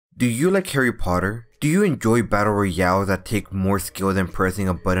Do you like Harry Potter? Do you enjoy battle royales that take more skill than pressing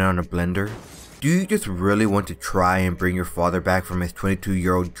a button on a blender? Do you just really want to try and bring your father back from his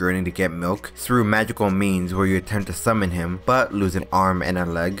 22-year-old journey to get milk through magical means where you attempt to summon him but lose an arm and a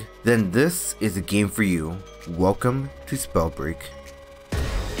leg? Then this is a game for you. Welcome to Spellbreak.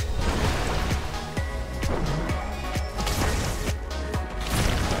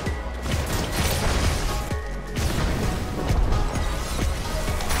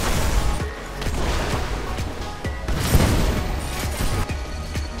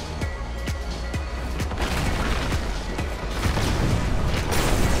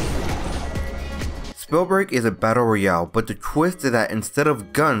 Spellbreak is a battle royale, but the twist is that instead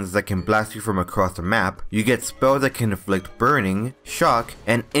of guns that can blast you from across the map, you get spells that can inflict burning, shock,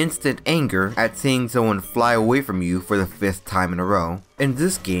 and instant anger at seeing someone fly away from you for the 5th time in a row. In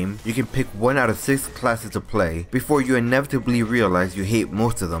this game, you can pick 1 out of 6 classes to play before you inevitably realize you hate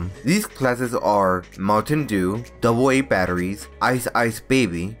most of them. These classes are Mountain Dew, AA Batteries, Ice Ice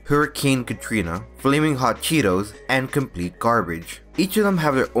Baby, Hurricane Katrina, Flaming Hot Cheetos, and Complete Garbage. Each of them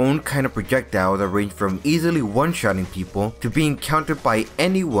have their own kind of projectile that range from easily one-shotting people to being countered by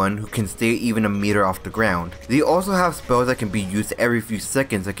anyone who can stay even a meter off the ground. They also have spells that can be used every few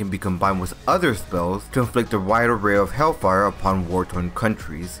seconds that can be combined with other spells to inflict a wide array of hellfire upon war-torn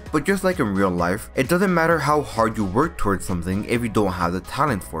countries. But just like in real life, it doesn't matter how hard you work towards something if you don't have the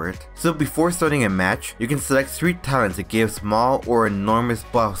talent for it. So before starting a match, you can select 3 talents that give small or enormous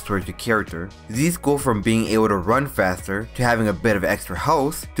buffs towards your character. These go from being able to run faster, to having a bit of extra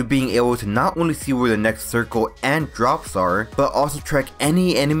health, to being able to not only see where the next circle and drops are, but also track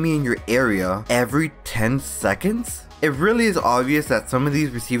any enemy in your area every 10 seconds? It really is obvious that some of these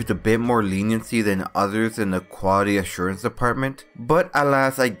received a bit more leniency than others in the quality assurance department, but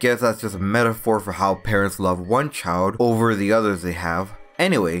alas, I guess that's just a metaphor for how parents love one child over the others they have.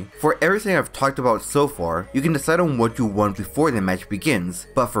 Anyway, for everything I've talked about so far, you can decide on what you want before the match begins,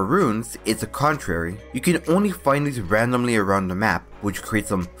 but for runes, it's the contrary. You can only find these randomly around the map, which creates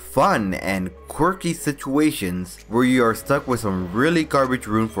some fun and quirky situations where you are stuck with some really garbage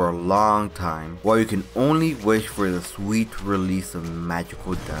rune for a long time, while you can only wish for the sweet release of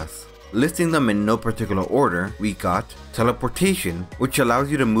magical death. Listing them in no particular order, we got Teleportation, which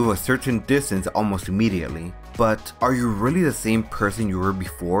allows you to move a certain distance almost immediately. But are you really the same person you were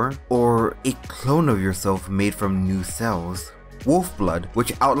before? Or a clone of yourself made from new cells? Wolfblood,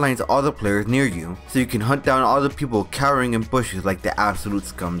 which outlines all the players near you, so you can hunt down all the people cowering in bushes like the absolute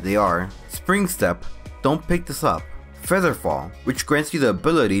scum they are. Spring Step, don't pick this up. Featherfall, which grants you the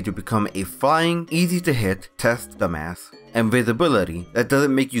ability to become a flying, easy to hit test dumbass. Invisibility, that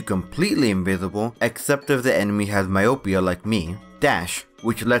doesn't make you completely invisible except if the enemy has myopia like me. Dash,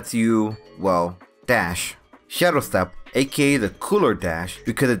 which lets you, well, dash. Shadow Step, aka the cooler dash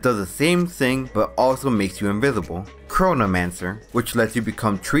because it does the same thing but also makes you invisible. Chronomancer, which lets you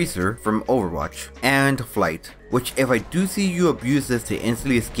become Tracer from Overwatch. And Flight, which if I do see you abuse this to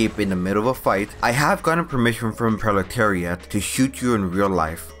instantly escape in the middle of a fight, I have gotten permission from Proletariat to shoot you in real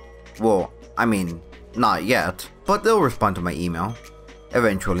life. Well, I mean, not yet, but they'll respond to my email.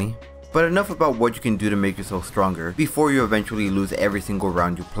 Eventually. But enough about what you can do to make yourself stronger before you eventually lose every single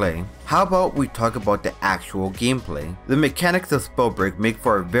round you play. How about we talk about the actual gameplay? The mechanics of Spellbreak make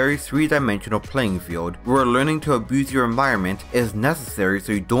for a very 3-dimensional playing field where learning to abuse your environment is necessary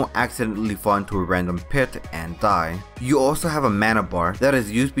so you don't accidentally fall into a random pit and die. You also have a mana bar that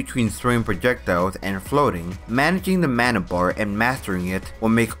is used between throwing projectiles and floating. Managing the mana bar and mastering it will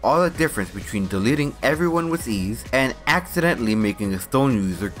make all the difference between deleting everyone with ease and accidentally making a stone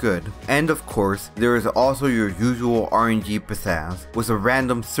user good. And of course, there is also your usual RNG pizzazz with a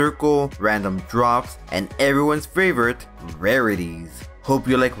random circle, random drops, and everyone's favorite, rarities. Hope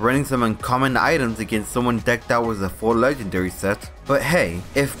you like running some uncommon items against someone decked out with a full legendary set. But hey,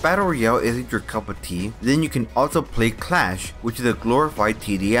 if Battle Royale isn't your cup of tea, then you can also play Clash, which is a glorified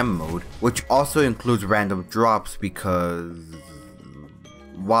TDM mode, which also includes random drops because...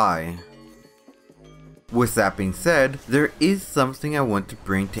 why? With that being said, there is something I want to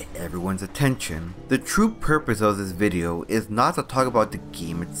bring to everyone's attention. The true purpose of this video is not to talk about the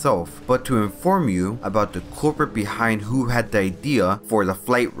game itself, but to inform you about the culprit behind who had the idea for the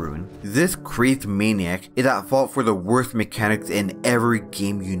flight rune. This crazed maniac is at fault for the worst mechanics in every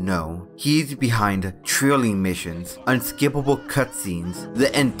game you know. He's behind trailing missions, unskippable cutscenes,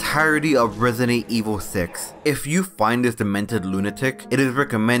 the entirety of Resident Evil 6. If you find this demented lunatic, it is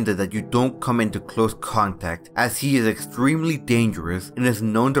recommended that you don't come into close contact contact, as he is extremely dangerous and is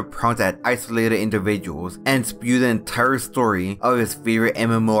known to pounce at isolated individuals and spew the entire story of his favorite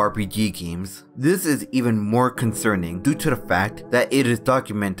MMORPG games. This is even more concerning due to the fact that it is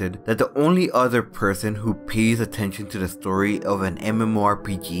documented that the only other person who pays attention to the story of an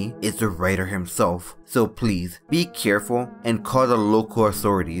MMORPG is the writer himself. So please, be careful and call the local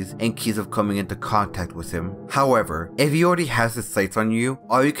authorities in case of coming into contact with him. However, if he already has his sights on you,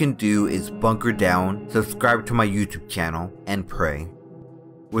 all you can do is bunker down, subscribe to my YouTube channel, and pray.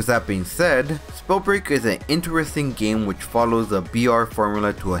 With that being said, Spellbreak is an interesting game which follows the BR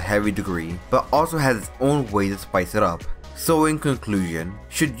formula to a heavy degree, but also has its own way to spice it up. So in conclusion,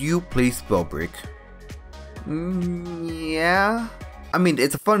 should you play Spellbreak? Yeah? I mean,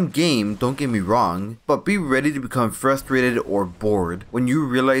 it's a fun game, don't get me wrong, but be ready to become frustrated or bored when you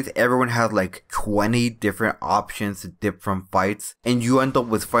realize everyone has like 20 different options to dip from fights, and you end up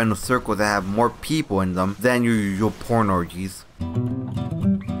with final circles that have more people in them than your usual porn orgies.